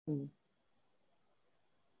Mm.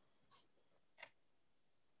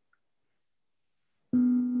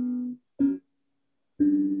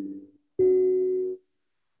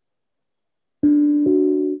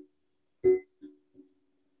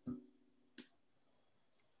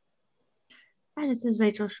 Hi, this is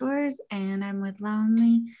Rachel Shores, and I'm with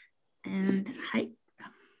Lonely and Hi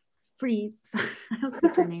Freeze. I always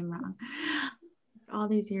get your name wrong. All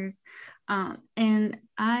these years, and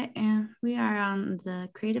we are on the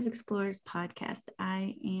Creative Explorers podcast.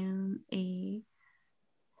 I am a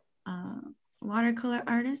watercolor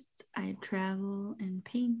artist. I travel and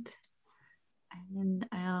paint, and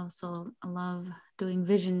I also love doing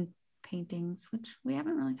vision paintings, which we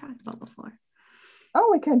haven't really talked about before. Oh,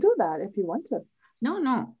 we can do that if you want to.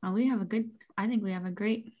 No, we have I think we have a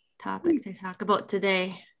great topic to talk about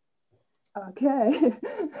today. Okay.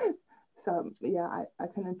 So yeah, I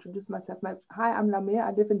can introduce myself. Hi, I'm Lamia.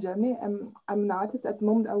 I live in Germany. I'm an artist at the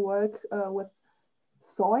moment. I work with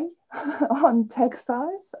soy on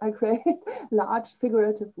textiles. I create large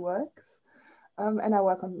figurative works, and I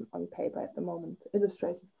work on paper at the moment,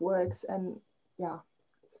 illustrative works, and yeah,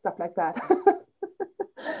 stuff like that.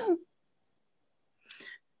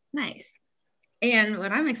 Nice. And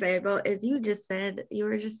what I'm excited about is you were just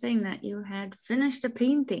saying that you had finished a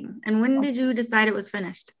painting. And when did you decide it was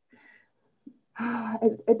finished?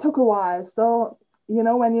 It took a while. So,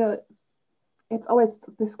 when it's always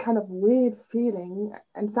this kind of weird feeling,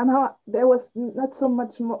 and somehow there was not so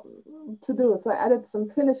much more to do. So I added some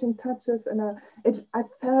finishing touches, and I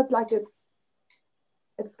felt like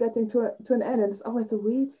it's getting to an end, and it's always a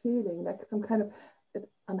weird feeling, like some kind of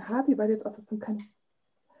unhappy, but it's also some kind of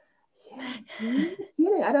weird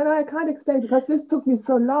feeling. I don't know. I can't explain because this took me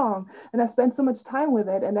so long, and I spent so much time with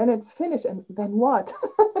it, and then it's finished, and then what?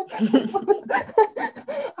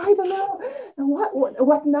 I don't know. And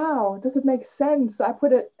what now? Does it make sense? I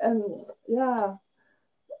put it yeah,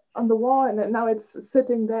 on the wall, and now it's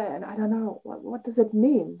sitting there, and I don't know what does it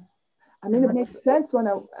mean. I mean, And it makes sense when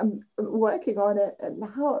I'm working on it, and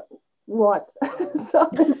now what? So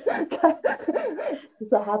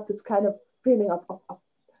so I have this kind of feeling of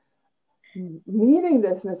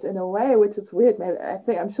meaninglessness in a way, which is weird.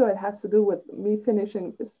 Maybe I'm sure it has to do with me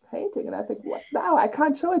finishing this painting, and I think, what now? I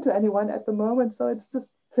can't show it to anyone at the moment, so it's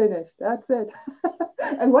just finished. That's it.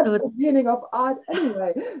 And so what's the it's meaning of art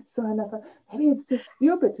anyway? So I thought maybe it's just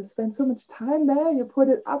stupid to spend so much time there. You put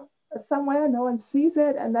it up somewhere, no one sees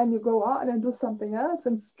it, and then you go on and do something else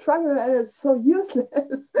and struggle, and it's so useless.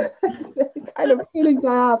 It's the kind of feeling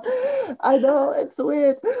I have. I know it's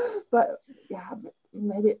weird, but yeah,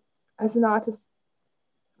 maybe as an artist,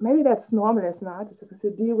 maybe that's normal as an artist because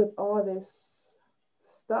you deal with all this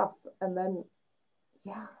stuff, and then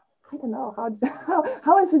yeah, I don't know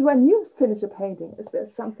how is it when you finish a painting? Is there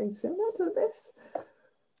something similar to this?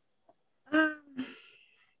 um,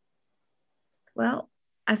 well,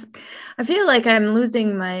 I feel like I'm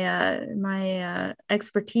losing my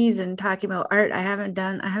expertise in talking about art. I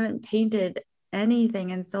haven't painted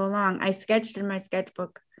anything in so long. I sketched in my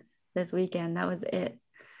sketchbook this weekend. That was it.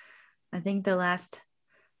 I think the last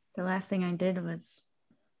thing I did was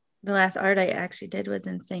the last art I actually did was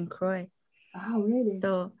in St. Croix. Oh, really?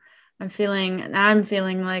 So I'm feeling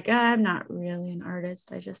like I'm not really an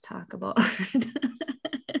artist. I just talk about art.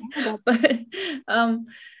 Yeah, but But um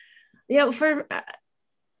yeah, for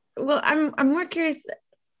well, I'm more curious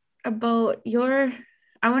about your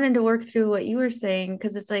I wanted to work through what you were saying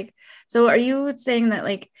because it's like, so are you saying that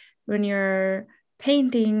like when you're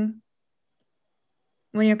painting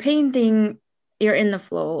when you're painting you're in the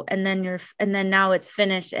flow and then now it's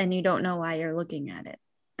finished and you don't know why you're looking at it?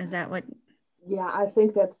 Is that what? yeah, I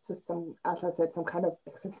think that's just some, as I said, some kind of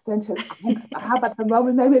existential angst I have at the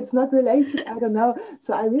moment. Maybe it's not related. I don't know.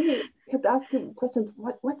 So I really kept asking questions.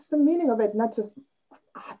 What's the meaning of it? Not just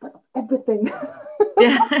but of everything.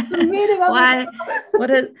 Yeah. What's the meaning of it? Why?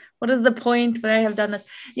 What is the point that I have done this?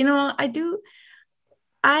 I do.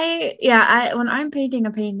 I when I'm painting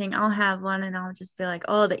a painting, I'll have one and I'll just be like,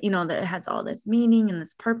 oh, that it has all this meaning and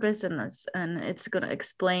this purpose and it's gonna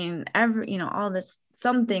explain all this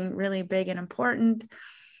something really big and important.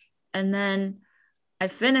 And then I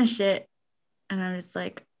finish it and I'm just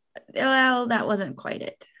like, well, that wasn't quite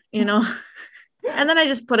it. And then I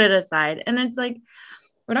just put it aside. And it's like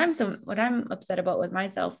what I'm upset about with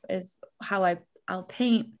myself is how I'll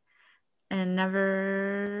paint and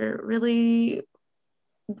never really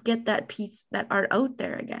get that art out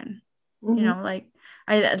there again. Mhm. Like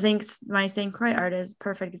I think my St. Croix art is a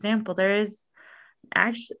perfect example. There is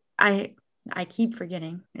actually I keep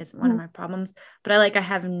forgetting is one of my problems, but I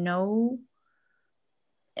have no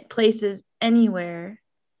places anywhere.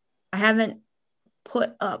 I haven't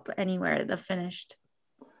put up anywhere the finished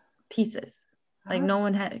pieces. Like no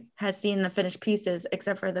one has seen the finished pieces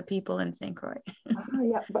except for the people in St. Croix.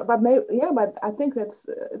 Yeah, but I think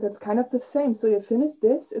that's kind of the same. So you finished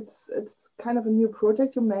this. It's kind of a new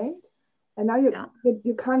project you made, and now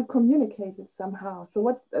you can't communicate it somehow.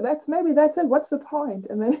 So maybe that's it. What's the point?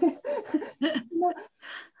 And maybe,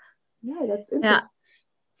 yeah, that's interesting. Yeah,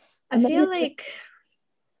 I feel like,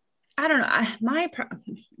 I don't know.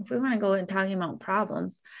 If we want to go and talking about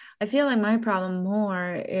problems, I feel like my problem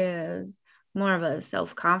more is more of a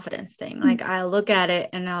self-confidence thing. Like I'll look at it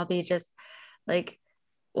and I'll be just like,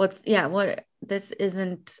 this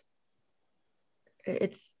isn't,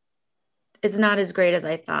 it's not as great as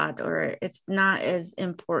I thought, or it's not as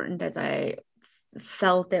important as I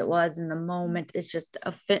felt it was in the moment. It's just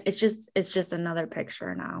another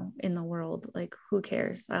picture now in the world. Like, who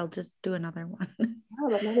cares? I'll just do another one. Yeah,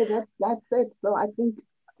 but maybe that's it. So I think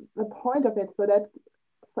the point of it, so that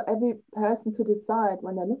for every person to decide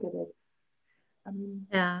when they look at it. I mean,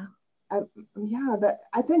 yeah, I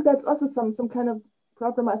think that's also some kind of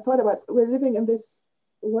problem I thought about. We're living in this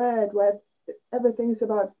world where everything is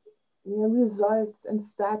about results and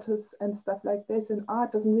status and stuff like this, and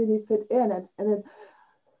art doesn't really fit in,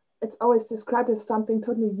 it's always described as something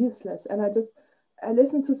totally useless. And I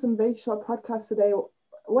listened to some very short podcasts today.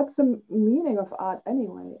 What's the meaning of art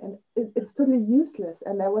anyway? And it's totally useless.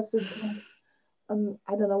 And there was this I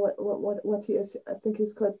don't know what he is. I think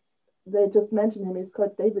he's called. They just mentioned him. He's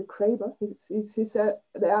called David Kraber. He said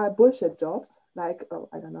there are bullshit jobs, like, oh,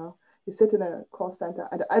 I don't know, you sit in a call center.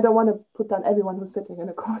 I don't want to put down everyone who's sitting in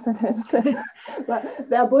a call center, but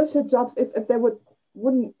there are bullshit jobs. If they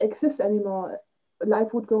wouldn't exist anymore,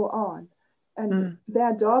 life would go on. And there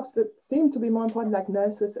are jobs that seem to be more important, like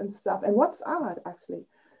nurses and stuff. And what's art actually?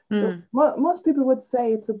 So most people would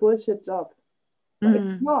say it's a bullshit job. But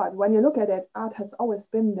it's not. When you look at it, art has always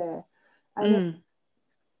been there,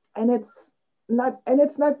 and it's not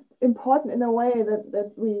important in a way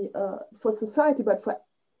that we for society, but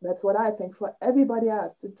that's what I think, for everybody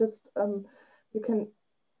else. It just you can,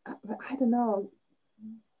 I don't know,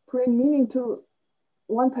 bring meaning to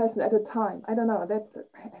one person at a time. I don't know.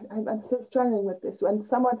 I'm still struggling with this.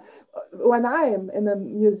 When I'm in a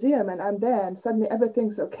museum and I'm there and suddenly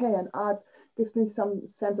everything's okay and art gives me some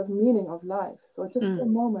sense of meaning of life. So just for a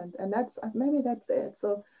moment, and maybe that's it.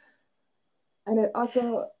 So, and it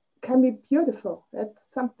also can be beautiful. That's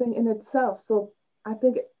something in itself. So I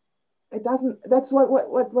think it doesn't. That's what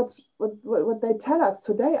they tell us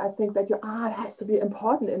today. I think that your art has to be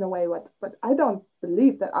important in a way. But I don't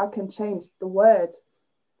believe that art can change the world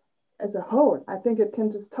as a whole. I think it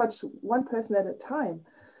can just touch one person at a time.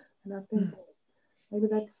 And I think maybe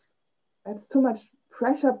that's too much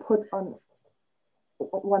pressure put on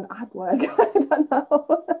one artwork. I don't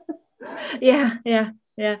know.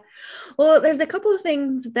 Yeah. Well, there's a couple of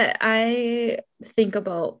things that I think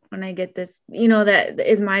about when I get this, that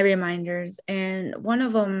is my reminders. And one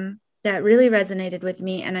of them that really resonated with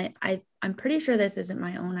me, and I'm pretty sure this isn't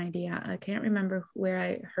my own idea. I can't remember where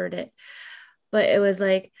I heard it, but it was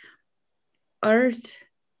like, art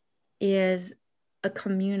is a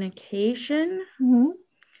communication.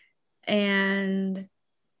 And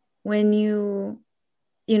when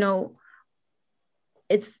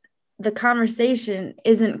it's, the conversation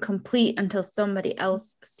isn't complete until somebody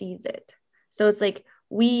else sees it. So it's like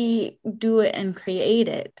we do it and create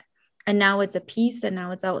it, and now it's a piece, and now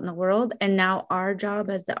it's out in the world, and now our job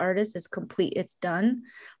as the artist is complete, it's done.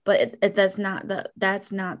 But that's not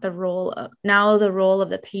the role of, now the role of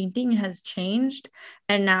the painting has changed,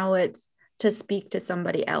 and now it's to speak to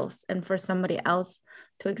somebody else, and for somebody else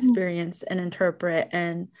to experience and interpret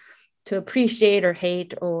and to appreciate or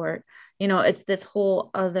hate, or it's this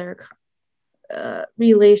whole other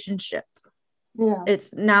relationship.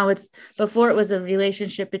 Before it was a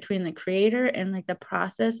relationship between the creator and like the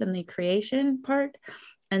process and the creation part,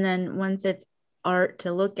 and then once it's art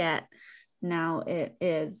to look at, now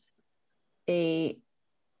it's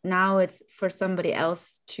for somebody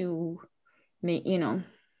else to make,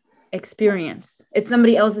 experience. It's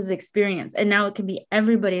somebody else's experience, and now it can be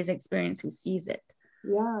everybody's experience who sees it.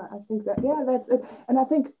 I think that's it. And I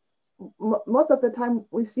think most of the time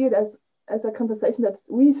we see it as a conversation that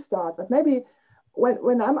we start, but maybe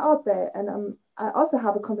when I'm out there and I also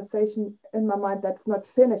have a conversation in my mind that's not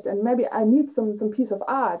finished, and maybe I need some piece of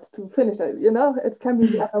art to finish it. It can be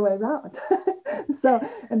the other way around. So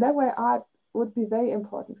in that way, art would be very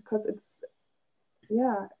important, because it's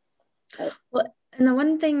well, and the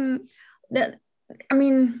one thing that, I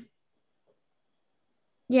mean,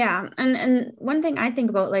 and one thing I think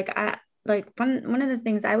about, like, one of the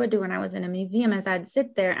things I would do when I was in a museum is I'd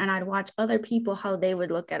sit there and I'd watch other people, how they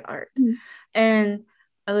would look at art. Mm. And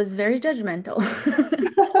I was very judgmental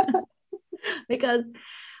because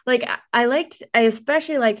like I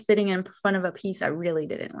especially liked sitting in front of a piece I really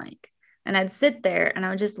didn't like. And I'd sit there and I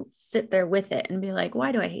would just sit there with it and be like,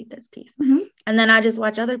 why do I hate this piece? Mm-hmm. And then I just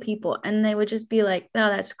watch other people and they would just be like, oh,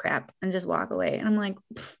 that's crap, and just walk away. And I'm like,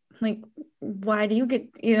 why do you get,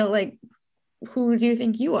 like, who do you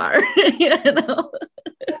think you are?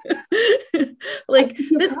 Like,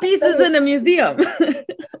 this piece is in a museum.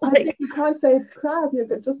 I think you can't say it's crap. You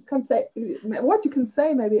just can't say. What you can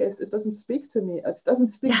say maybe is it doesn't speak to me. It doesn't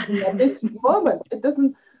speak to me at this moment. It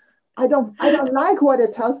doesn't. I don't like what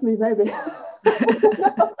it tells me. Maybe. Yeah.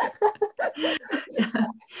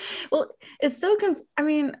 Well, it's so. I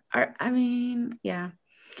mean, yeah.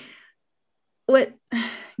 What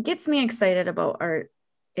gets me excited about art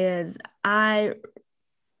is and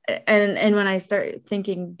when I start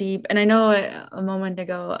thinking deep, and I know a moment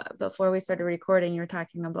ago before we started recording, you were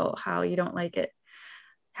talking about how you don't like it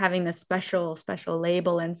having this special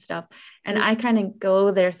label and stuff. And I kind of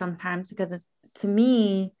go there sometimes because it's, to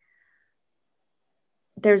me,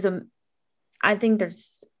 I think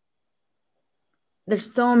there's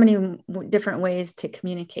so many different ways to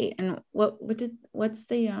communicate. And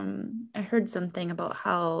I heard something about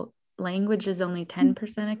how language is only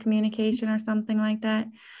 10% of communication or something like that.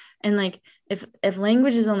 And like, if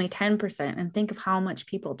language is only 10%, and think of how much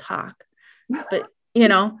people talk, but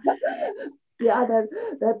yeah,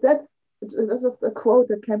 that's just a quote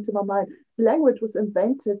that came to my mind. Language was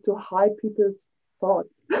invented to hide people's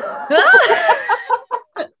thoughts.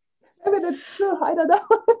 I mean, it's true. I don't know.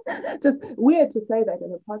 Just weird to say that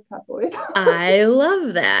in a podcast voice. I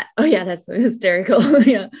love that. Oh yeah, that's so hysterical.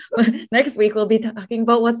 Yeah. Next week we'll be talking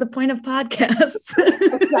about what's the point of podcasts.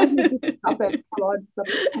 Exactly. Stop it. Come on, stop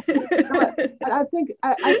it. But I think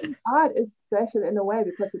art is special in a way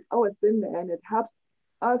because it's always been there and it helps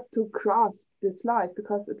us to grasp this life,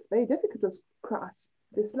 because it's very difficult to grasp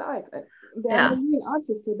this life. And there are no real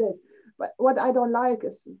answers to this. But what I don't like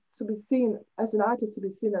is to be seen as an artist, to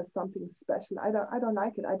be seen as something special. I don't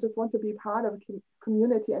like it. I just want to be part of a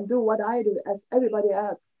community and do what I do as everybody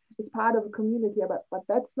else is part of a community. But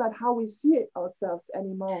that's not how we see ourselves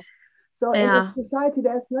anymore. So in a society,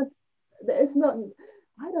 there is no,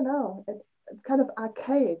 I don't know. It's kind of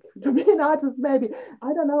archaic to be an artist. Maybe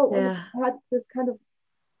I don't know. When I had this kind of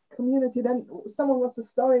community, then someone was a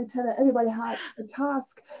storyteller, everybody had a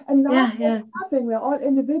task, and now there's nothing. We're all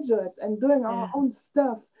individuals and doing our own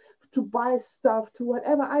stuff, to buy stuff, to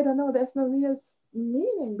whatever. I don't know, there's no real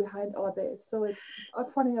meaning behind all this, so it's all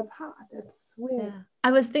falling apart. It's weird.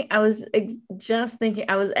 I was just thinking,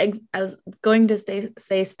 I was going to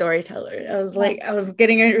say storyteller. I was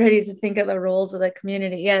getting ready to think of the roles of the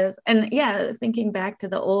community. Yes. And thinking back to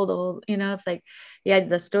the old, it's like you had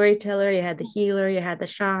the storyteller, you had the healer, you had the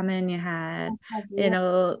shaman, you had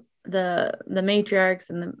the matriarchs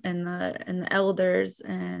and the elders,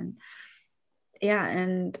 and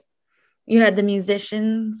and you had the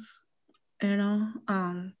musicians, and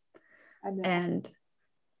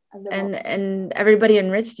everybody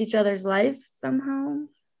enriched each other's life somehow.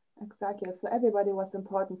 Exactly. So everybody was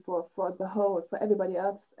important for the whole, for everybody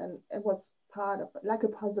else, and it was part of like a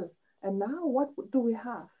puzzle. And now what do we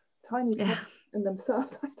have? Tiny pieces in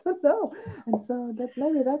themselves. I don't know. And so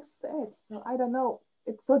maybe that's it. So I don't know.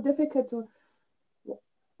 It's so difficult to,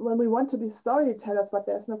 when we want to be storytellers, but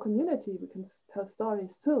there's no community, we can tell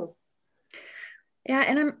stories too. Yeah,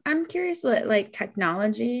 and I'm curious what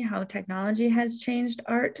how technology has changed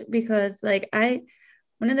art, because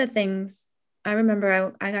one of the things I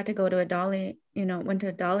remember, I got to go to a Dali, went to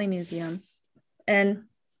a Dali museum, and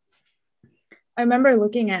I remember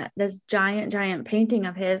looking at this giant painting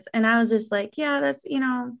of his, and I was just like, yeah,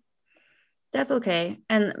 that's okay.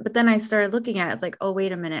 But then I started looking at it, it's like, oh,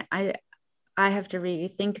 wait a minute, I have to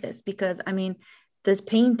rethink this, because this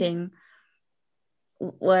painting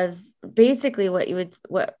was basically what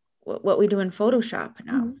we do in Photoshop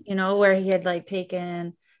now, where he had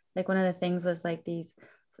taken, one of the things was these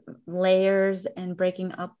layers and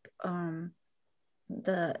breaking up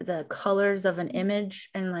the colors of an image,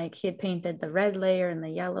 and he had painted the red layer and the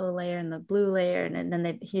yellow layer and the blue layer, and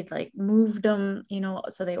then he'd moved them,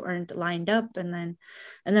 so they weren't lined up, and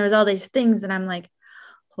there was all these things, and I'm like,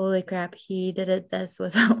 holy crap, he did this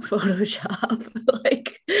without Photoshop.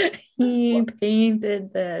 He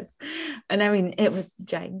painted this. And I mean, it was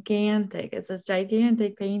gigantic. It's this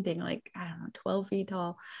gigantic painting, I don't know, 12 feet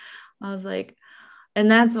tall. I was like, and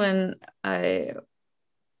that's when and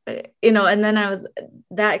then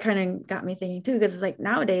that kind of got me thinking too, because it's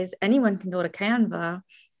nowadays anyone can go to Canva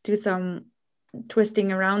do some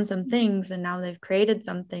twisting around some things, and now they've created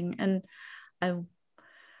something. And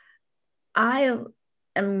I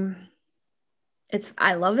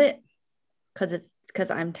love it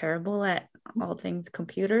because I'm terrible at all things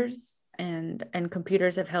computers, and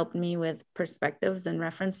computers have helped me with perspectives and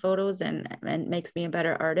reference photos, and makes me a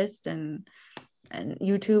better artist, and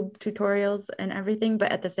YouTube tutorials and everything.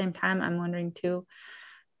 But at the same time, I'm wondering too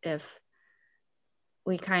if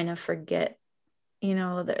we kind of forget,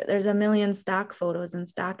 there's a million stock photos and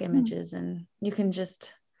stock images, and you can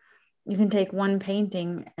take one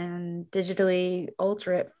painting and digitally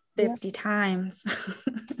alter it 50 times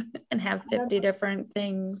and have 50 different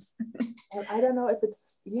things. I don't know if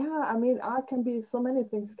it's, I mean, art can be so many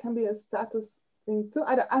things. It can be a status thing too.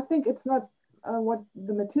 I think it's not what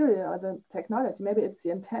the material or the technology, maybe it's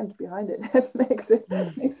the intent behind it that makes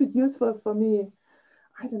it useful for me.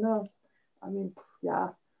 I don't know. I mean,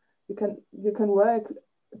 you can work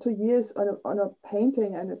 2 years on a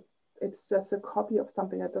painting, and it's just a copy of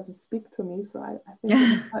something that doesn't speak to me. So I think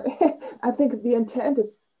I think the intent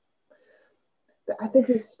is. I think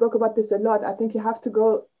we spoke about this a lot. I think you have to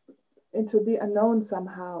go into the unknown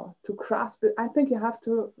somehow to grasp it. I think you have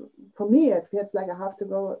to. For me, it feels like I have to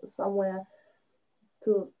go somewhere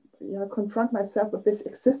to confront myself with this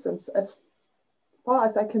existence as far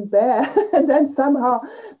as I can bear, and then somehow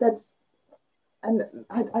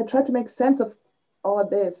I try to make sense of all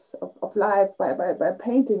this of life by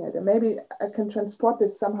painting it, and maybe I can transport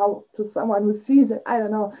this somehow to someone who sees it. I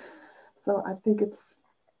don't know. So I think it's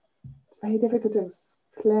very difficult to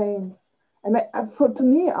explain. And to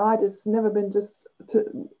me, art has never been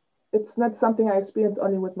it's not something I experience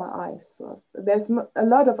only with my eyes. So there's a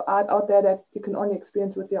lot of art out there that you can only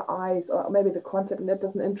experience with your eyes, or maybe the concept, and that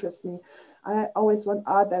doesn't interest me. I always want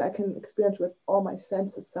art that I can experience with all my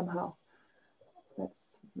senses somehow.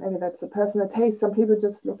 Maybe that's a personal taste. Some people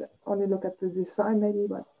just only look at the design, maybe,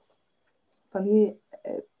 but for me,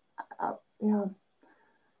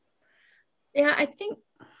 Yeah, I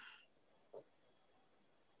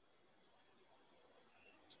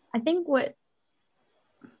think what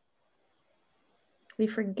we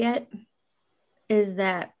forget is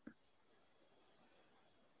that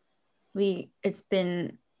it's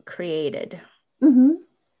been created. Mm-hmm.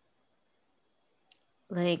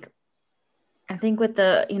 Like, I think with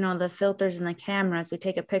the filters and the cameras, we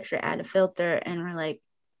take a picture, add a filter, and we're like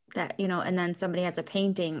that, and then somebody has a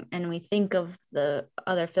painting and we think of the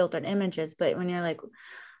other filtered images. But when you're like,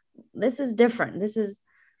 this is different. This is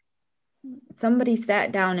somebody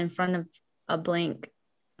sat down in front of a blank,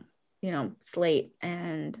 slate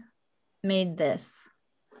and made this.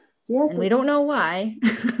 Yes, and we don't know why,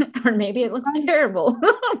 or maybe it looks terrible.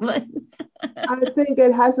 But I think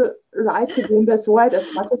it has a right to be in this world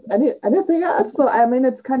as much as anything else. So I mean,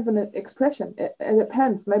 it's kind of an expression. It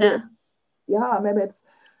depends. Maybe, maybe it's.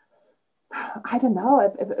 I don't know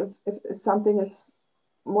if something is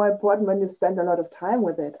more important when you spend a lot of time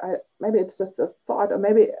with it. Maybe it's just a thought, or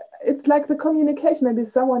maybe it's like the communication. Maybe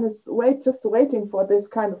someone is just waiting for this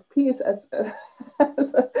kind of piece as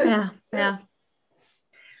yeah.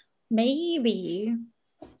 Maybe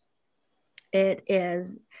it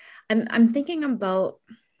is. I'm thinking about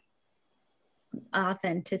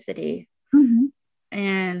authenticity,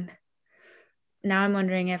 and now I'm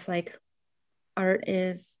wondering if like art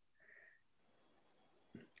is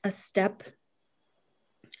a step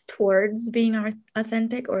towards being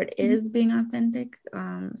authentic, or it is being authentic,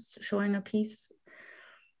 showing a piece.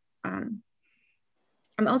 I'm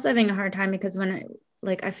also having a hard time because when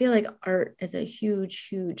I feel like art is a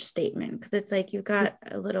huge statement, because it's like you've got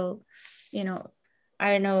a little,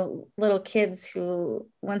 I know little kids who,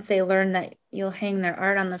 once they learn that you'll hang their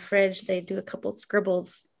art on the fridge, they do a couple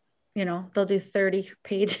scribbles, they'll do 30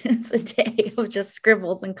 pages a day of just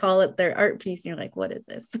scribbles and call it their art piece. And you're like, what is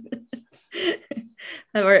this?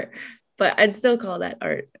 But I'd still call that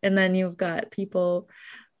art. And then you've got people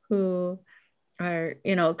who are,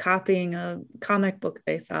 copying a comic book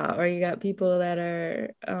they saw, or you got people that are,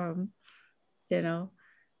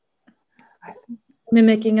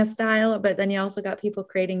 mimicking a style, but then you also got people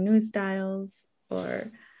creating new styles, or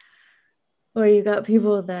you got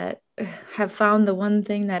people that have found the one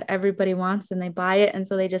thing that everybody wants and they buy it, and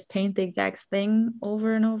so they just paint the exact thing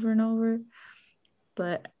over and over and over.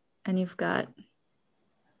 And you've got,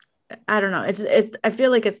 I don't know, it's I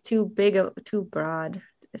feel like it's too broad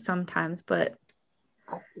sometimes, but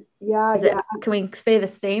can we say the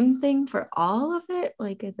same thing for all of it?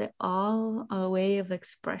 Like, is it all a way of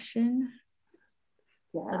expression?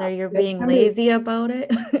 Whether you're being lazy about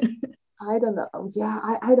it? I don't know. Yeah,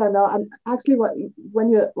 I don't know. I'm actually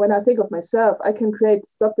when I think of myself, I can create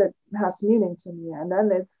stuff that has meaning to me, and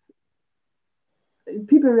then it's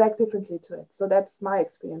people react differently to it. So that's my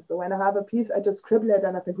experience. So when I have a piece, I just scribble it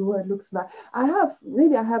and I think, oh, it looks nice. I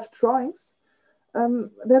have drawings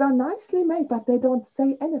that are nicely made, but they don't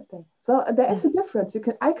say anything. So there is Mm. a difference.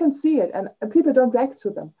 I can see it, and people don't react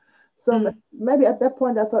to them. So Mm. maybe at that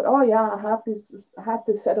point I thought, oh yeah, I have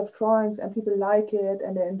this set of drawings, and people like it,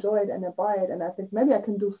 and they enjoy it, and they buy it, and I think maybe I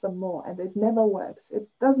can do some more. And it never works. It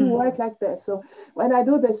doesn't Mm. work like this. So when I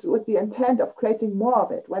do this with the intent of creating more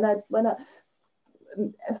of it, when I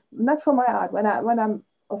not for my art, when I'm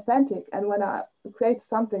authentic and when I create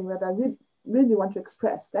something that I really want to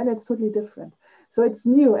express, then it's totally different. So it's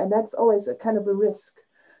new, and that's always a kind of a risk.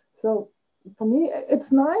 So for me,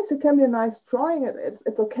 it's nice. It can be a nice drawing.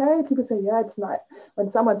 It's okay. People say, yeah, it's nice. When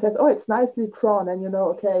someone says, oh, it's nicely drawn, then you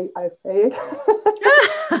know, okay, I failed.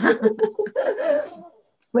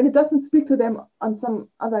 When it doesn't speak to them on some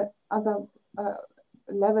other uh,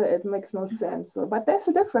 level, it makes no sense. So, but there's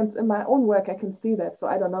a difference in my own work. I can see that. So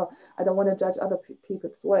I don't know. I don't want to judge other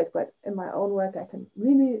people's work, but in my own work, I can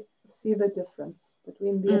really see the difference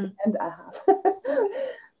between the Mm. intent I have.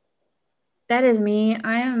 That is me.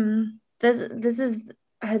 I am this is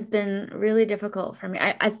has been really difficult for me.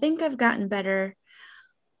 I think I've gotten better.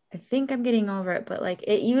 I think I'm getting over it, but like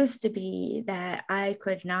it used to be that I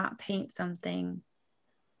could not paint something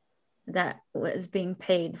that was being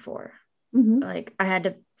paid for. Mm-hmm. Like I had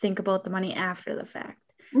to think about the money after the fact.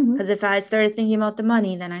 Mm-hmm. Because if I started thinking about the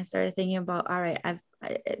money, then I started thinking about, all right,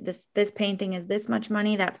 this painting is this much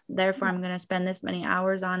money. That's therefore I'm going to spend this many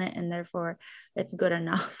hours on it, and therefore it's good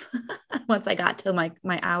enough. Once I got to my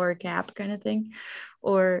hour cap kind of thing,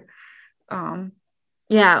 or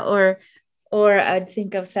yeah, or I'd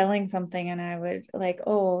think of selling something and I would like,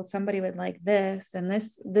 oh, somebody would like this, and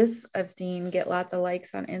this I've seen get lots of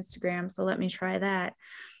likes on Instagram, so let me try that.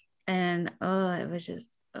 And oh, it was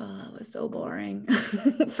just, oh, it was so boring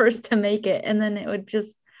first to make it, and then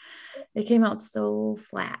it came out so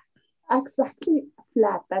flat. Exactly,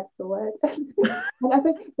 flat. That's the word. And I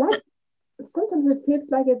think that's sometimes it feels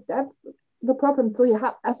like that's the problem. So you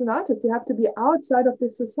have, as an artist, you have to be outside of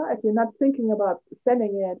this society. You're not thinking about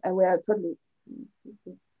selling it, and we are totally.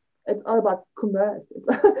 It's all about commerce.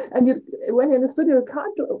 And when you're in the studio,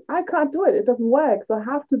 I can't do it. It doesn't work. So I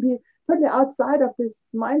have to be totally outside of this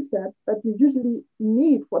mindset that you usually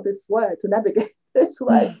need for this world to navigate this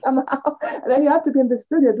world somehow. And then you have to be in the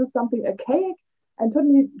studio, do something archaic and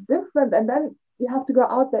totally different, and then you have to go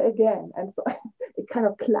out there again. And so it kind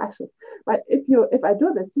of clashes. But if I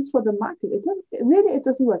do this just for the market, it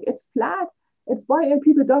doesn't work. It's flat. It's boring, and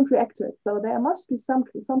people don't react to it. So there must be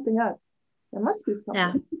something else. There must be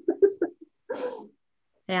Yeah. something.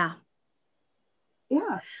 Yeah.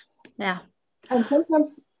 Yeah. Yeah. And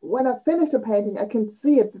sometimes when I finish a painting, I can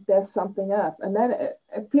see it that there's something else, and then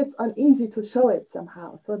it feels uneasy to show it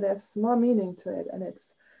somehow. So there's more meaning to it, and it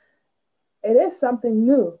is something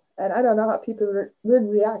new. And I don't know how people will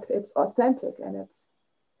react. It's authentic, and it's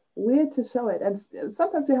weird to show it. And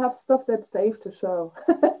sometimes you have stuff that's safe to show.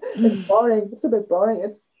 It's boring. It's a bit boring.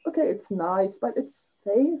 It's okay. It's nice, but it's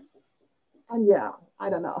safe. And yeah, I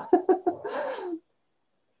don't know.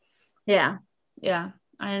 Yeah. Yeah.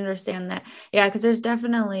 I understand that. Yeah, because there's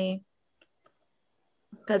definitely,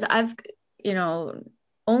 because I've, you know,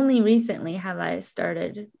 only recently have I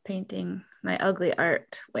started painting my ugly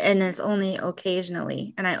art, and it's only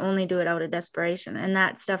occasionally, and I only do it out of desperation. And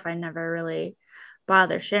that stuff I never really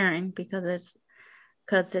bother sharing because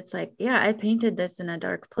it's like, yeah, I painted this in a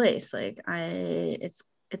dark place. Like it's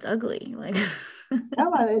ugly. Like Yeah,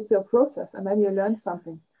 well, it's your process, and then you learn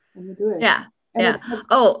something and you do it. yeah, And yeah. it's not,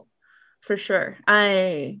 Oh, for sure.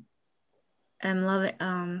 I am loving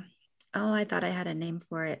oh, I thought I had a name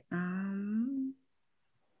for it.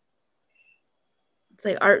 It's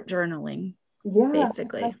like art journaling, yeah,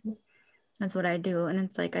 basically. exactly. That's what I do. And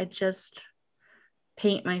it's like I just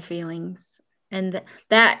paint my feelings. And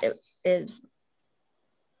that is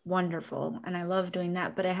wonderful. And I love doing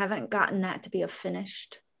that, but I haven't gotten that to be a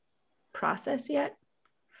finished process yet.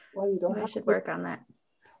 Well, you don't Maybe I have should to. work on that.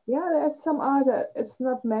 Yeah, there's some art that it's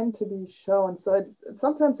not meant to be shown. So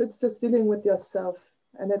sometimes it's just dealing with yourself,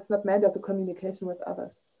 and it's not meant as a communication with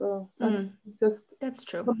others. So sometimes it's just That's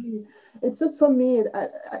true. for me. It's just for me.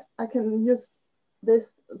 I can use this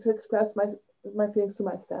to express my feelings to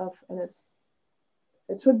myself, and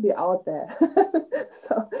it should be out there.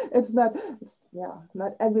 So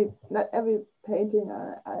not every painting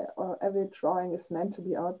or every drawing is meant to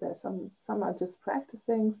be out there. Some are just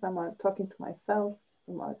practicing, some are talking to myself,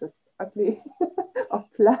 some are just ugly or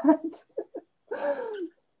flat.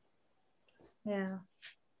 Yeah.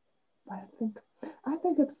 I think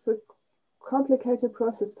it's a complicated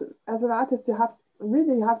process. As an artist, you have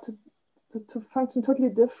to function totally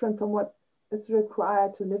different from what is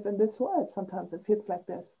required to live in this world. Sometimes it feels like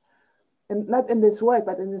this, and not in this world,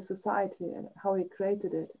 but in this society and how we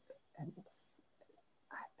created it. And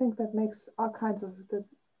I think that makes all kinds of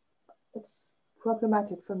it's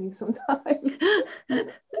problematic for me sometimes.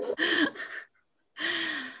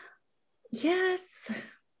 Yes,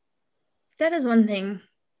 that is one thing.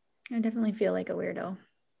 I definitely feel like a weirdo.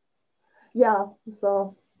 Yeah,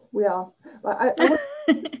 so we are. But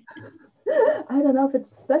I don't know if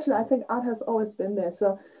it's special. I think art has always been there.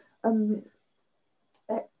 So um,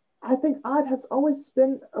 I think art has always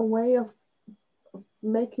been a way of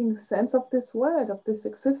making sense of this world, of this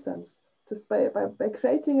existence, just by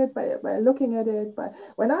creating it, by looking at it. By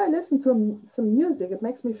when I listen to some music, it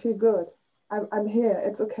makes me feel good. I'm here.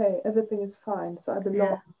 It's okay. Everything is fine. So I belong.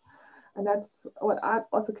 Yeah. And that's what art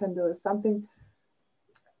also can do. Is something.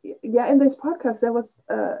 Yeah, in this podcast, there was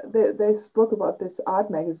they spoke about this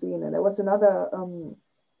art magazine, and there was another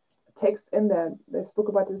text in there. They spoke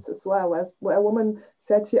about this as well, where a woman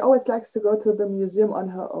said she always likes to go to the museum on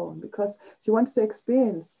her own because she wants to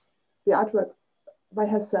experience the artwork by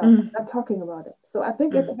herself, Mm. not talking about it. So I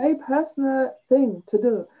think it's a Mm. very personal thing to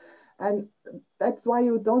do. And that's why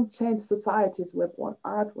you don't change societies with one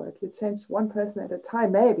artwork. You change one person at a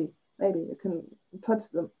time. Maybe you can touch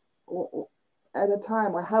them at a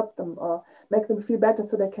time or help them or make them feel better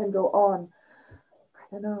so they can go on. I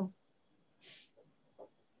don't know.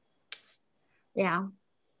 Yeah.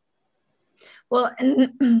 Well,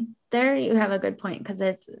 and there you have a good point because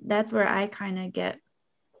that's where I kind of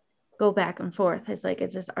go back and forth. It's like,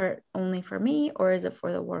 is this art only for me or is it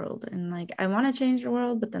for the world? And like, I want to change the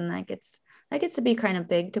world, but then that gets to be kind of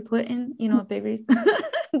big to put in, a big reason,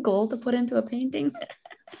 goal to put into a painting.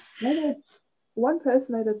 Maybe it's one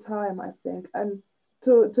person at a time, I think, and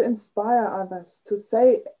to inspire others to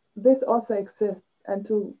say this also exists, and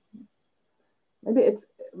to maybe it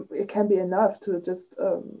can be enough to just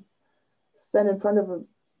stand in front of a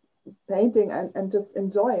painting and just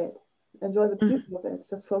enjoy the Mm. beauty of it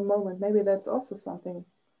just for a moment. Maybe that's also something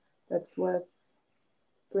that's worth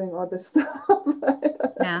doing all this stuff.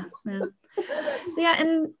 Yeah, yeah, yeah.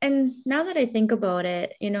 And now that I think about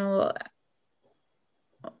it, you're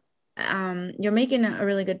making a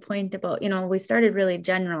really good point about, we started really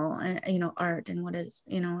general and, art and what is,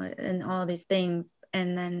 and all these things.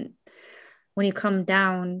 And then when you come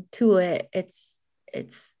down to it, it's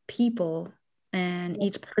people, and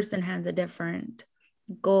each person has a different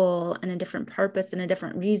goal and a different purpose and a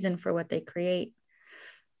different reason for what they create.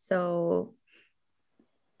 So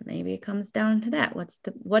maybe it comes down to that.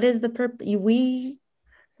 What is the purpose? We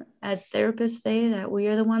as therapists say that we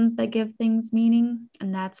are the ones that give things meaning,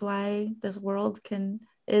 and that's why this world it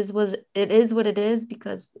is what it is,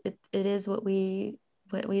 because it is what we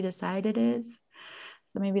decide it is.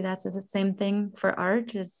 So maybe that's the same thing for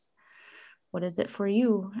art. Is what is it for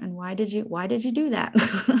you, and why did you do that?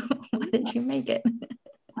 Why did you make it?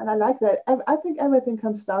 And I like that. I think everything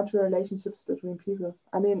comes down to relationships between people.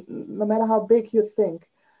 I mean, no matter how big you think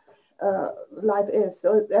life is,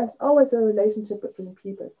 so there's always a relationship between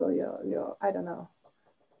people. So I don't know.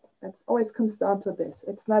 It always comes down to this.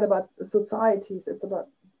 It's not about the societies. It's about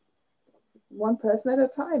one person at a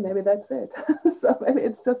time. Maybe that's it. So maybe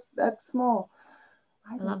it's just that small.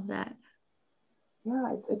 I I don't love know. that.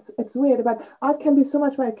 Yeah, it's weird, but art can be so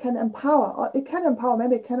much more. It can empower. Or it can empower.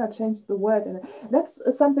 Maybe it cannot change the world, and that's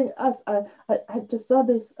something else. I just saw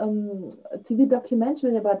this TV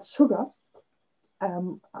documentary about sugar,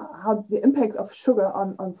 how the impact of sugar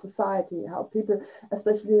on society, how people,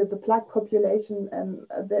 especially the black population, and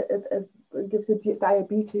it gives you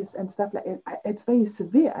diabetes and stuff like it. It's very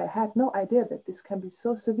severe. I had no idea that this can be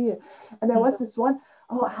so severe. And there was this one,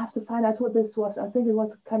 oh, I have to find out who this was. I think it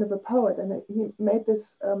was kind of a poet, and he made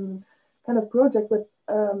this kind of project with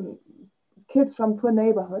kids from poor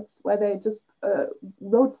neighborhoods where they just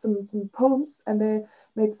wrote some poems and they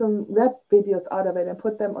made some rap videos out of it and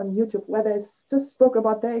put them on YouTube where they just spoke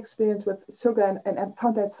about their experience with sugar and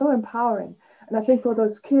found that so empowering. And I think for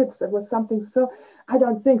those kids, it was something so, I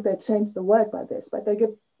don't think they changed the world by this, but they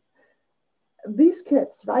give these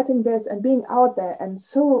kids writing this and being out there and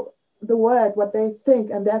show the world what they think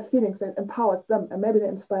and their feelings that empowers them and maybe they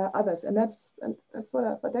inspire others. And that's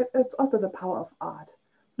what but it's also the power of art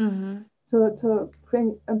Mm-hmm. to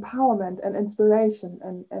bring empowerment and inspiration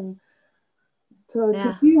and to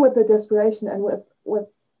Yeah. deal with the desperation and with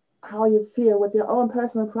how you feel with your own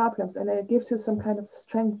personal problems, and it gives you some kind of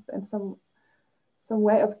strength and some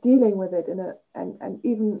way of dealing with it and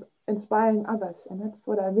even inspiring others, and that's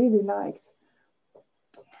what I really liked.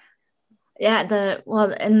 yeah,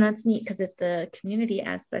 and that's neat because it's the community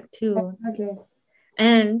aspect too. Exactly.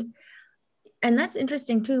 And that's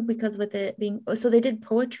interesting too, because with it being, so they did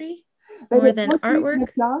poetry They more did than poetry in artwork.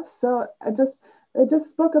 the class, so I just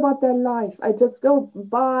spoke about their life. I just go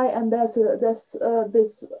by and there's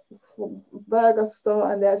this burger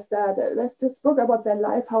store and there's that. Let's just spoke about their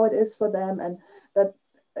life, how it is for them, and that,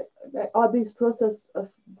 that all these processed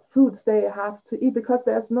foods they have to eat because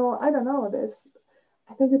there's no, I don't know, there's,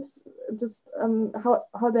 I think it's just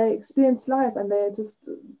how they experience life, and they just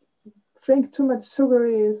drink too much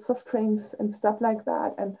sugary soft drinks and stuff like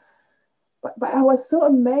that. And but I was so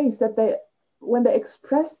amazed that they, when they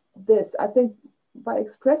expressed this, I think by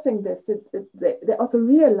expressing this, they also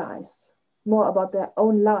realized more about their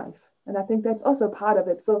own life. And I think that's also part of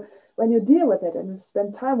it. So when you deal with it and you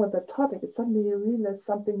spend time with the topic, it suddenly you realize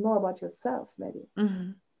something more about yourself, maybe.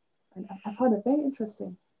 Mm-hmm. And I found it very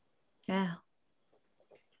interesting. Yeah.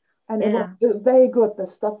 And it was Yeah. very good. The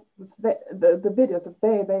stuff, the videos are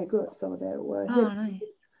very, very good. So they were hit. Oh, nice.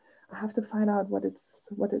 I have to find out what it,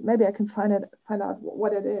 maybe I can find out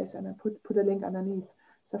what it is, and I put a link underneath.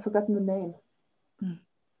 So I've forgotten the name.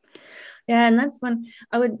 Yeah, and that's when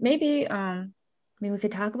I would maybe we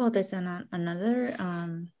could talk about this in another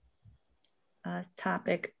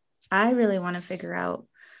topic. I really want to figure out,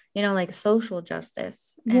 like social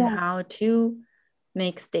justice and Yeah, how to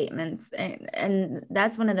make statements, and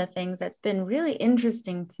that's one of the things that's been really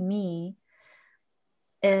interesting to me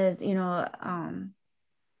is,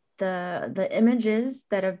 the images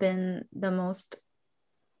that have been the most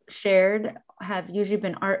shared have usually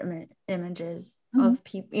been art images mm-hmm. of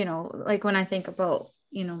people, like when I think about,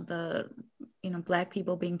 the, Black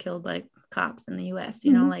people being killed by cops in the US,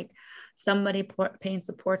 Mm-hmm. like somebody paints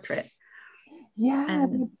a portrait Yeah,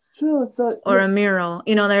 and that's true. So or a mural,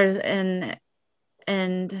 there's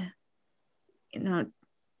and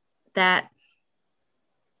that,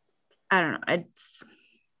 I don't know, it's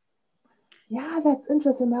yeah, that's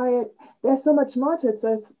interesting. Now there's so much more to it.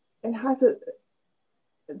 So it has a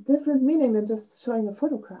different meaning than just showing a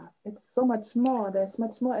photograph. It's so much more. There's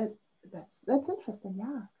much more. That's interesting.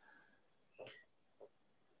 Yeah,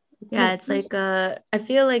 it's yeah, so it's like I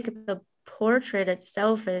feel like the portrait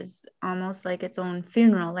itself is almost like its own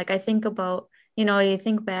funeral. Like I think about, you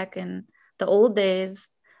think back in the old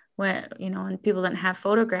days when, when people didn't have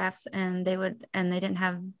photographs and they didn't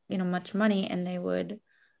have, much money, and they would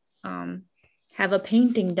um have a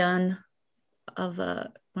painting done of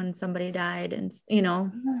when somebody died, and yeah.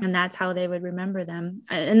 and that's how they would remember them.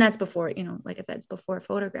 And that's before, like I said, it's before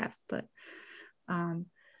photographs, but um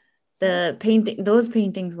those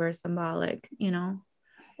paintings were symbolic.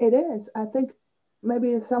 It is. I think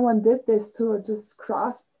maybe someone did this to just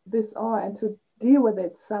grasp this all and to deal with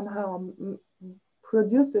it somehow,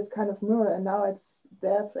 produce this kind of mural, and now it's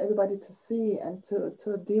there for everybody to see and to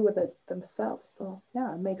deal with it themselves. So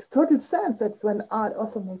yeah, it makes total sense. That's when art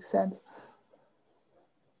also makes sense.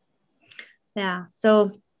 Yeah.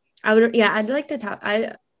 So I'd like to talk.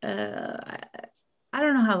 I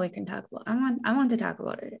don't know how we can talk about. I want to talk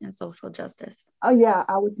about it in social justice. Oh yeah,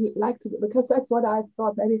 I would like to, because that's what I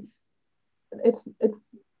thought. Maybe it's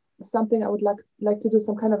something I would like to do,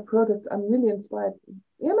 some kind of project. I'm really inspired.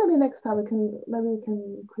 Yeah, maybe next time we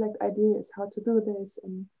can collect ideas how to do this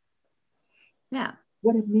and Yeah.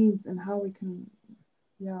 what it means and how we can,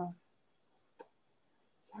 yeah,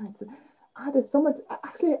 yeah. Art is so much.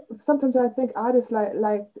 Actually, sometimes I think art is like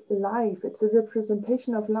life. It's a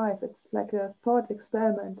representation of life. It's like a thought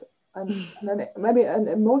experiment and maybe an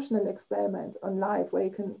emotional experiment on life where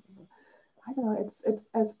you can, I don't know, it's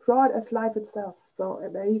as broad as life itself. So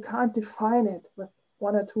you can't define it with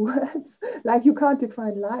one or two words. Like you can't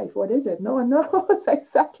define life. What is it? No one knows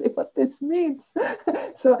exactly what this means.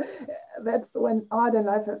 So that's when art and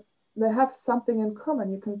life they have something in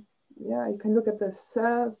common. You can look at the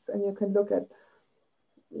cells and you can look at,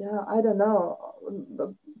 yeah, I don't know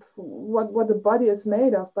what the body is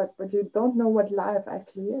made of, but you don't know what life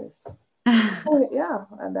actually is. Oh yeah,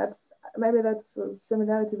 and that's a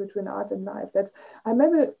similarity between art and life. That's and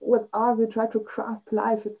maybe with art we try to grasp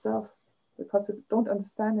life itself because we don't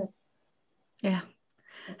understand it. Yeah.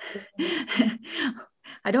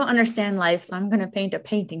 I don't understand life, so I'm going to paint a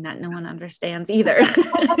painting that no one understands either.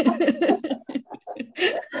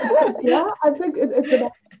 Yeah, I think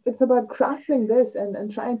it's about grasping this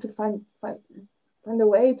and trying to find a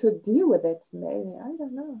way to deal with it. Maybe I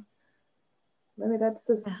don't know. Maybe Yeah.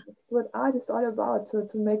 that's what art is all about. To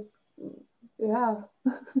make, yeah,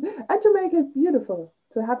 and to make it beautiful.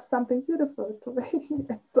 To have something beautiful to make.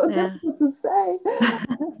 It's so Yeah. difficult to say.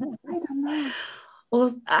 I don't know.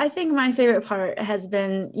 Well, I think my favorite part has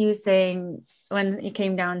been you saying when you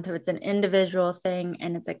came down to it's an individual thing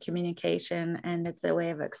and it's a communication and it's a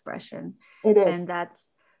way of expression. It is. And that's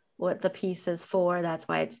what the piece is for. That's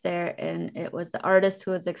why it's there. And it was the artist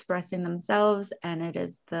who was expressing themselves, and it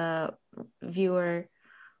is the viewer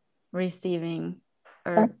receiving,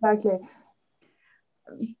 or Exactly.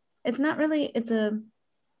 it's not really, the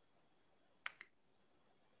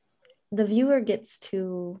viewer gets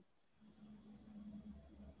to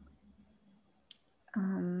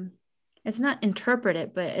it's not interpret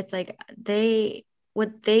it, but it's like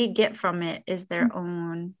what they get from it is their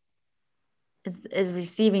own, is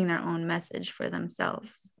receiving their own message for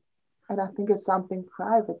themselves. And I think it's something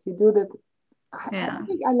private. You do that. I Yeah.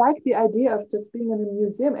 think I like the idea of just being in a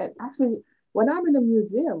museum. And actually, when I'm in a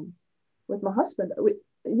museum with my husband, we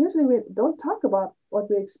usually don't talk about what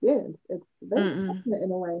we experienced. It's very Mm-mm. personal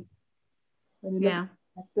in a way when you look Yeah.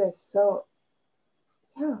 at this. So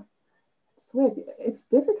yeah, it's weird. It's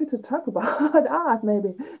difficult to talk about art,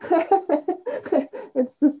 maybe.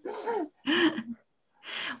 It's just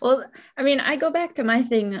Well, I mean, I go back to my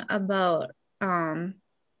thing about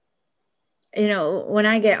when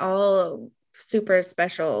I get all super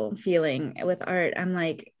special feeling with art, I'm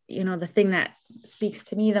like, the thing that speaks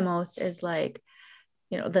to me the most is like,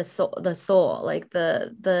 the soul, like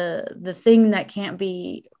the thing that can't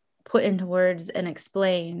be put into words and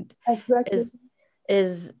explained exactly.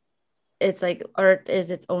 is it's like art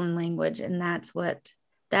is its own language, and that's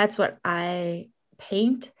what I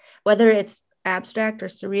paint, whether it's abstract or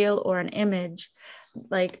surreal or an image,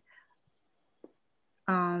 like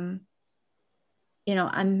um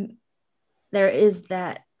I'm there is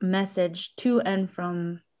that message to and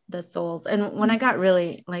from the souls. And when I got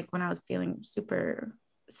really, like, when I was feeling super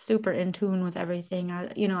super in tune with everything,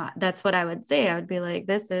 that's what I would say. I would be like,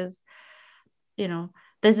 you know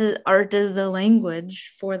this is art, is the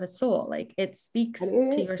language for the soul. Like, it It speaks to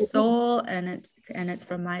is, your it is. soul, and it's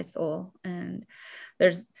from my soul. And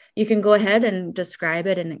you can go ahead and describe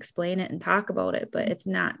it and explain it and talk about it, but it's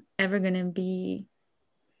not ever going to be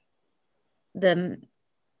the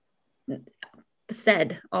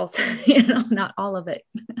said also, not all of it.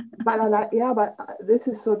 But I like, yeah, but this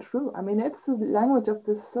is so true. I mean, it's the language of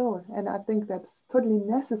the soul, and I think that's totally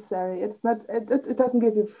necessary. It's not, it doesn't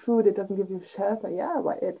give you food, it doesn't give you shelter, yeah,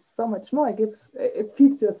 but it's so much more. It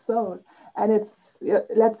feeds your soul, and it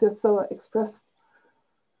lets your soul express.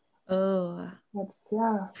 Oh, It's,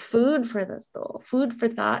 yeah, food for the soul, food for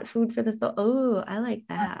thought, food for the soul. Oh, I like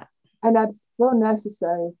that. and that's so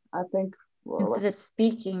necessary. I think. Instead Well, of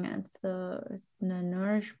speaking, it's the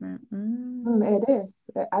nourishment. it is.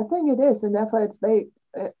 I think it is, and therefore it's very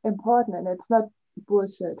important, and it's not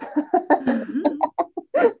bullshit.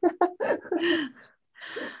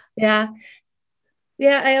 Yeah.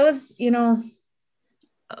 Yeah, I was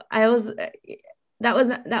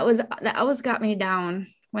that always got me down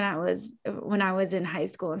when I was in high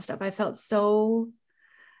school and stuff. I felt so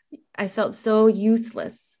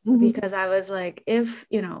useless, Mhm. because I was like, if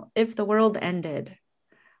the world ended,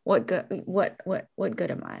 what good, what good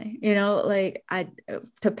am I? Like, I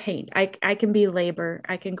to paint. I can be labor,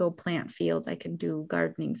 I can go plant fields, I can do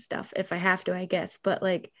gardening stuff if I have to, I guess. But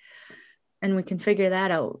like, and we can figure that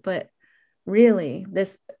out. But really,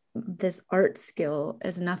 this art skill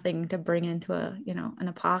is nothing to bring into an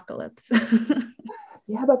apocalypse.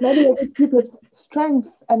 Yeah, but maybe it gives people strength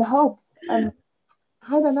and hope and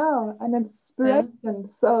I don't know, and Yeah. inspiration,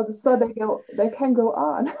 so they can go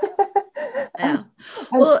on. Yeah.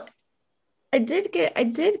 And Well, I did get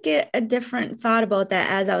a different thought about that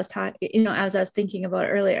as I was talking, as I was thinking about it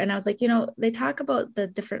earlier. And I was like, they talk about the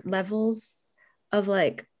different levels of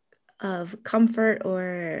like of comfort,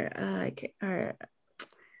 or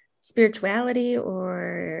spirituality,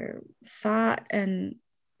 or thought, and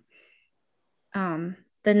um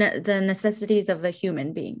the necessities of a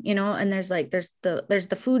human being, and there's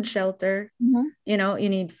the food, shelter. mhm, You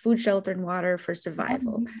need food, shelter, and water for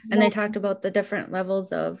survival. And they talked about the different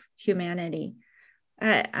levels of humanity.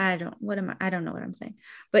 I don't what am I don't know what I'm saying.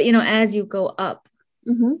 But as you go up,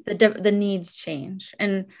 mhm, the needs change.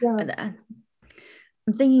 And yeah,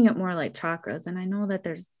 I'm thinking it more like chakras. And I know that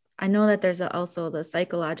there's also the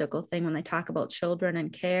psychological thing when they talk about children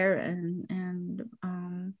and care, and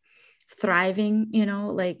thriving.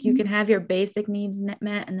 Like, you mhm, can have your basic needs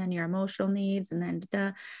met, and then your emotional needs, and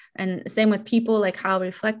then and same with people, like, how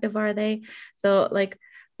reflective are they? So, like,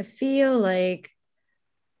 I feel like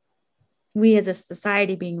we as a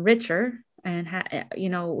society being richer, and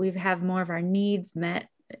we have more of our needs met,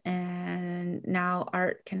 and now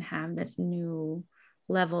art can have this new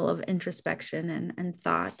level of introspection and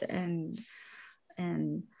thought, and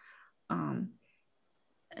um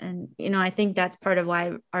and I think that's part of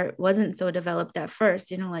why art wasn't so developed at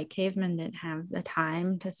first. Like cavemen didn't have the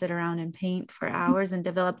time to sit around and paint for hours and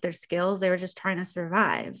develop their skills. They were just trying to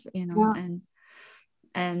survive, Yeah. and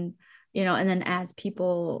and then as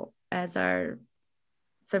our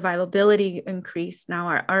survivability increased, now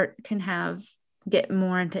our art can get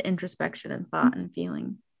more into introspection and thought and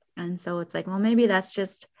feeling. And so it's like, well, maybe that's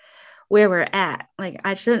just where we're at. Like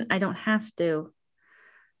I don't have to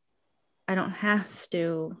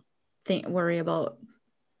worry about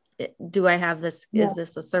do I have this, Yeah. is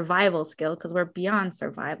this a survival skill? Because we're beyond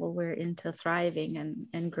survival, we're into thriving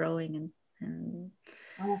and growing and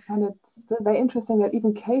I find it very interesting that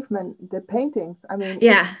even cavemen did paintings. I mean,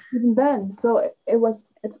 yeah, even then, so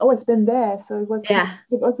it's always been there. So it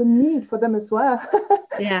was a need for them as well.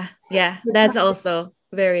 yeah, that's also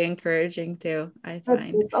very encouraging too, I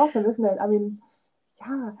find. It's awesome, isn't it? I mean,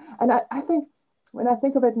 yeah. And I think when I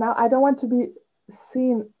think of it now, I don't want to be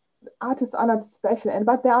seen, artists are not special,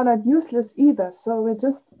 but they are not useless either. So we're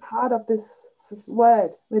just part of this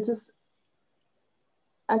world. We're just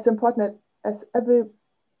as important as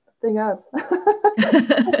everything else.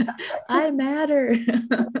 I matter.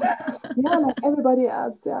 Yeah, like everybody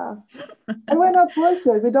else, yeah. And we're not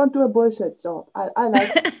bullshit. We don't do a bullshit job. I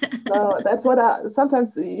like so that's what I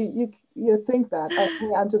sometimes you think that,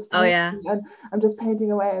 okay, I'm just Oh painting yeah. and I'm just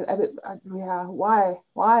painting away and yeah, why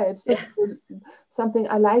it's just Yeah. something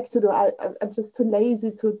I like to do. I'm just too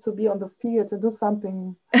lazy to be on the fields and do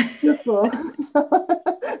something useful. So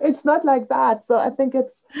it's not like that. So I think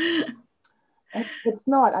it's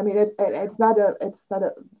not. I mean, it's not a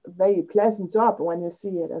very pleasant job when you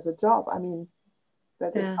see it as a job. I mean,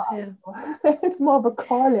 but it's Yeah, not. yeah. It's more of a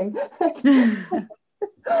calling.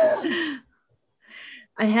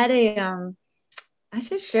 I had I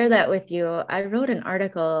should share that with you. I wrote an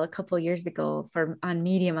article a couple years ago on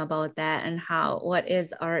Medium about that and what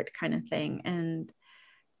is art kind of thing. And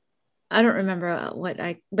I don't remember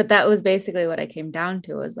but that was basically what I came down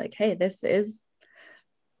to, was like, hey, this is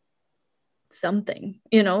something,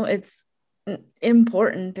 it's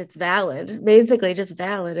important, it's valid, basically just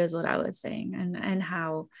valid is what I was saying. And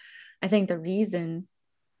how I think the reason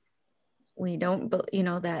we don't, but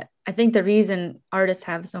that I think the reason artists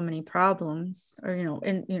have so many problems, or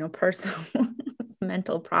personal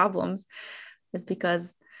mental problems, is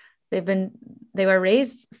because they were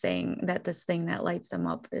raised saying that this thing that lights them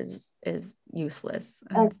up is useless.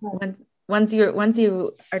 And Exactly. once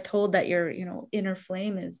you are told that your inner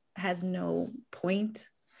flame has no point,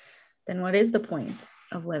 then what is the point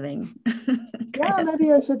of living? Yeah, Kind of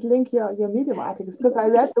maybe I should link your Medium articles because I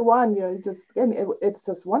read the one you just gave me. It's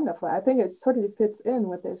just wonderful. I think it totally fits in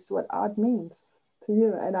with this what art means to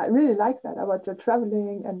you, and I really like that about your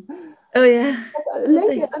traveling and Oh yeah. Well,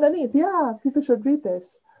 link it thanks. underneath. Yeah, people should read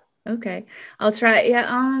this. Okay, I'll try. Yeah.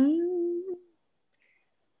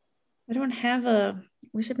 I don't have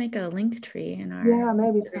we should make a link tree in our Yeah,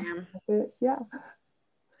 maybe something Instagram. like this. Yeah.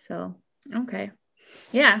 So, okay.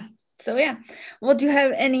 Yeah. So, yeah. Well, do you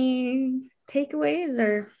have any takeaways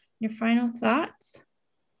or your final thoughts?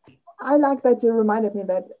 I like that you reminded me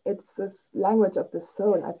that it's this language of the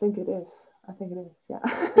soul. I think it is. I think it is. Do you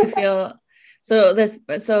Yeah. feel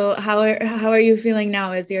so how are you feeling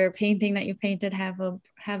now? Is your painting that you painted have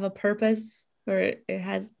a purpose, or it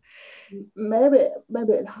has? Maybe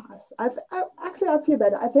it has. I actually I feel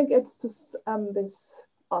better. I think it's just this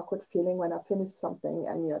awkward feeling when I finish something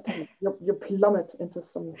and you plummet into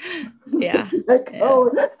some Yeah. like Yeah.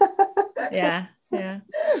 oh Yeah. Yeah.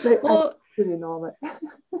 I Well, pretty normal.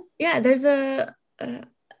 yeah, there's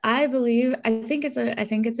I think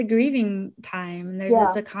it's a grieving time, and there's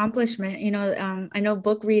this Yeah, accomplishment. I know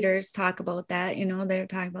book readers talk about that. They're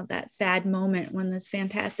talking about that sad moment when this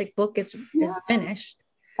fantastic book is yeah, finished,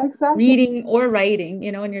 exactly. reading or writing.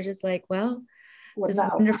 And you're just like, well, What this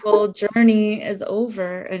now? wonderful journey is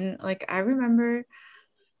over. And like, I remember,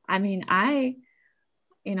 I mean, I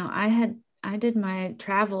did my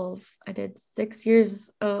travels. I did 6 years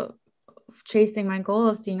of chasing my goal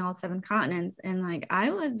of seeing all 7 continents, and like I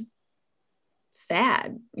was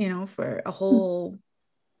sad, for a whole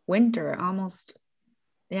winter almost,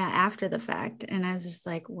 yeah, after the fact. And I was just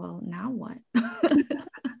like, well, now what?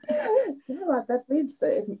 Yeah, but that means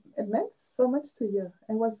it meant so much to you. It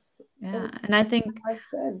Yeah. was And I think, well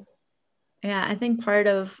spent. yeah, I think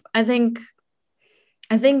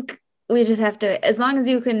we just have to, as long as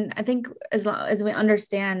you can, I think as long as we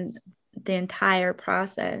understand the entire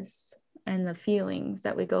process and the feelings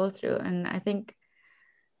that we go through. And I think,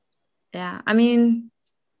 yeah, I mean,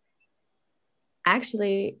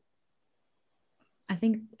 actually, I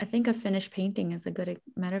think a finished painting is a good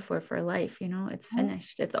metaphor for life. It's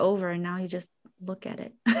finished, it's over, and now you just look at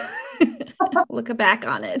it. Look back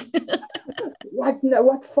on it.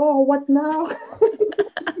 What for? What now?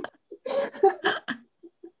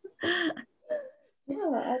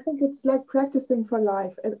 Yeah, I think it's like practicing for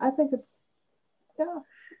life. I think it's, yeah,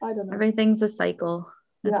 I don't know. Everything's a cycle.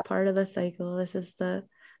 That's Yeah. part of the cycle. This is the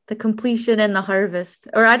completion and the harvest.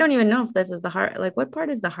 Or I don't even know if this is the like what part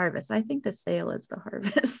is the harvest? I think the sale is the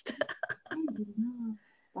harvest. I don't know.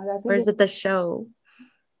 But I Or think is it the show?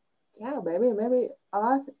 yeah, maybe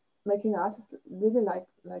art, making art is really like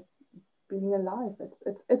being alive.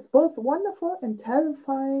 It's both wonderful and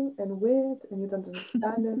terrifying and weird, and you don't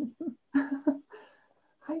understand it.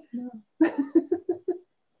 I don't know.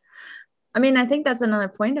 I mean, I think that's another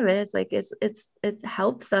point of it. Is like it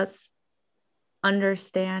helps us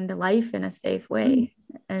understand life in a safe way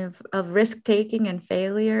of risk taking and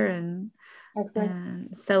failure and Exactly.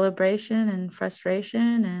 and celebration and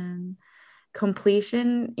frustration and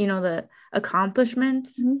completion, you know, the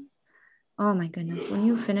accomplishments. Mhm. Oh my goodness, when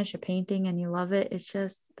you finish a painting and you love it, it's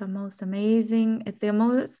just the most amazing, it's the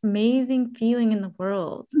most amazing feeling in the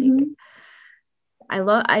world. Like Mhm.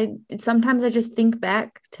 I sometimes I just think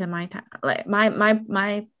back to my time, like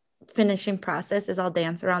my finishing process is I'll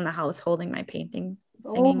dance around the house holding my paintings,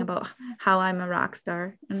 singing Oh, about how I'm a rock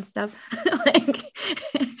star and stuff. Like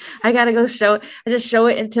I gotta go I just show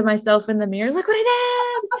it to myself in the mirror. Look what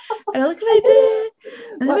I did. And look what I did.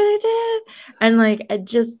 And look what I did. And like I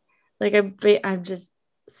just like I'm just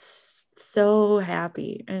so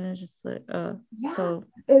happy. And it's just like yeah, so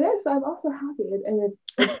it is. I'm also happy, and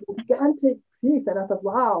it's a gigantic piece, and I thought,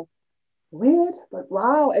 wow, weird, but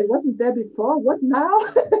wow, it wasn't there before. What now?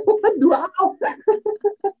 What wow?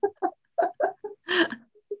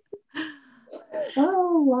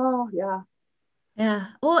 Oh wow, yeah. yeah.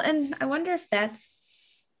 Well, and I wonder if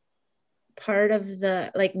that's part of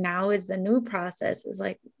the like now is the new process is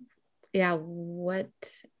like, yeah, what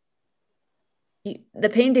the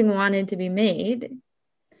painting wanted to be made.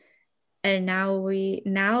 And now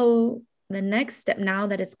the next step, now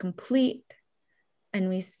that it's complete and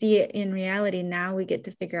we see it in reality, now we get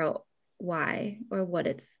to figure out why or what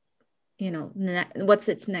it's, you know, what's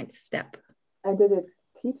its next step. And did it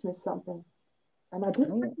teach me something? Am I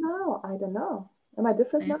different Oh, now? I don't know. Am I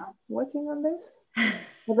different yeah. now working on this?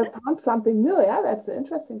 Have I found something new? Yeah, that's an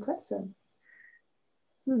interesting question.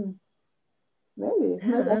 Hmm, maybe.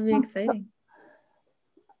 Yeah, that'd be exciting.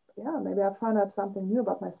 Yeah, maybe I found out something new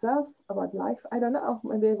about myself, about life. I don't know.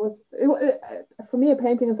 Maybe for me, a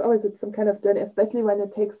painting is always it's some kind of journey, especially when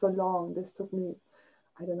it takes so long. This took me,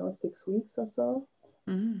 I don't know, 6 weeks or so.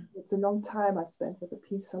 Mm. It's a long time I spent with a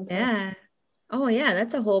piece sometimes. Yeah. Oh yeah,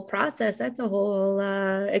 that's a whole process. That's a whole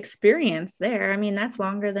experience there. I mean, that's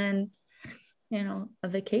longer than, you know, a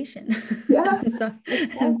vacation. Yeah, So, and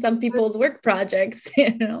exactly. some people's work projects,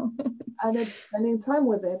 you know. And it's spending time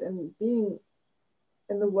with it and being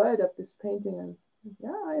in the world of this painting. And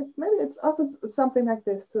yeah, maybe it's also something like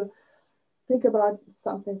this to think about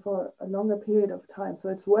something for a longer period of time. So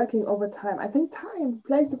it's working over time. I think time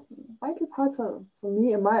plays a vital part for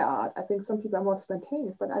me in my art. I think some people are more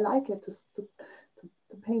spontaneous, but I like it to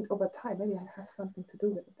paint over time. Maybe I have something to do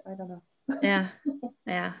with it. I don't know. Yeah.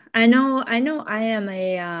 Yeah. I know I am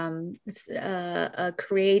a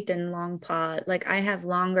create and long pause. Like I have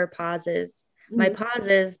longer pauses. My Mm.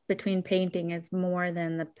 pauses between painting is more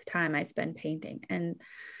than the time I spend painting. And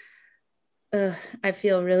I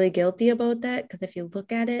feel really guilty about that because if you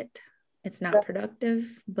look at it, it's Yeah. not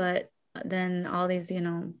productive. But then all these, you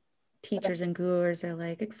know, teachers and gurus are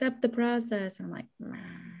like, accept the process. I'm like, nah.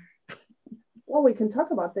 Well, we can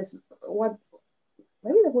talk about this. What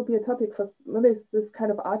maybe that would be a topic for maybe it's this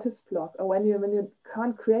kind of artist block, or when you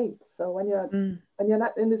can't create. So Mm. when you're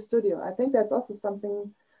not in the studio, I think that's also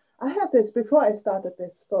something. I had this before I started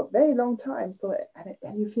this for a very long time. So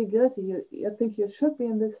and you feel guilty. You think you should be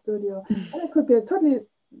in this studio, and it could be a totally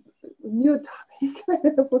new topic.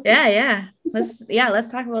 Yeah.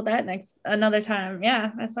 Let's talk about that next another time.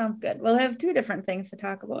 Yeah, that sounds good. We'll have two different things to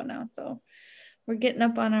talk about now. So we're getting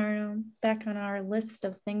up on our back on our list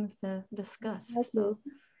of things to discuss. Exactly. So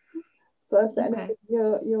So is there okay. anything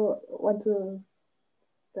you want to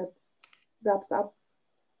that wraps up?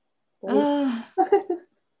 Uh,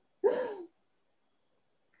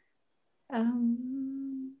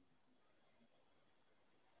 um,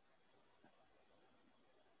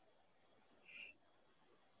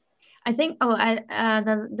 I think.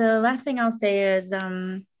 The last thing I'll say is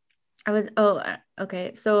I would.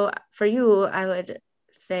 Okay. So for you, I would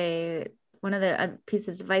say one of the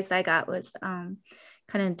pieces of advice I got was kind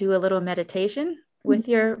of do a little meditation with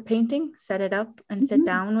your painting, set it up and sit Mhm.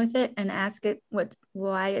 down with it and ask it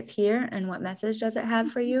why it's here and what message does it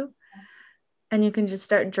have for you. and you can just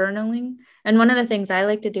start journaling. And one of the things I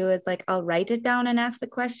like to do is like, I'll write it down and ask the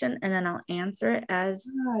question, and then I'll answer it as,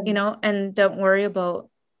 you know, and don't worry about,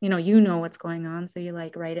 you know what's going on. So you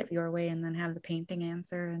like write it your way and then have the painting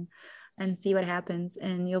answer and see what happens.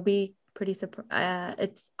 And you'll be pretty surprised.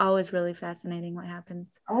 It's always really fascinating what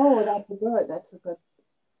happens. Oh, that's a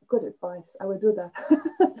good advice. I will do that.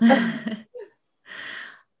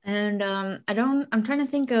 And I'm trying to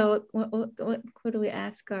think of what could we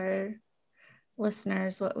ask our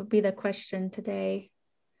listeners? What would be the question today?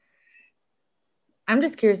 I'm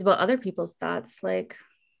just curious about other people's thoughts. Like,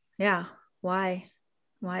 yeah, why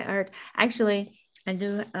art? Actually, I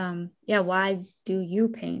do. Why do you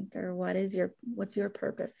paint, or what's your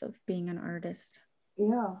purpose of being an artist?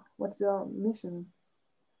 Yeah. What's your mission?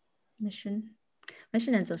 Mission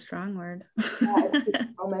is a strong word.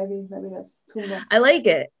 Oh, maybe that's too much. I like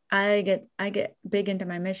it. I get big into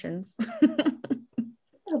my missions.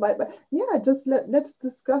 Yeah, but yeah, just let's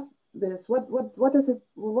discuss this. What is it?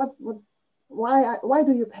 Why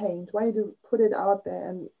do you paint? Why do you put it out there?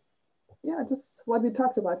 And yeah, just what we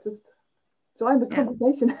talked about. Just join the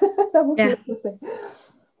conversation. That would be interesting.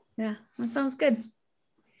 Yeah, that sounds good.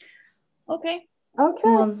 Okay. Okay.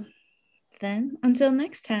 Well, then until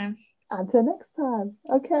next time. Until next time.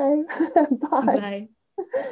 Okay. Bye. Bye.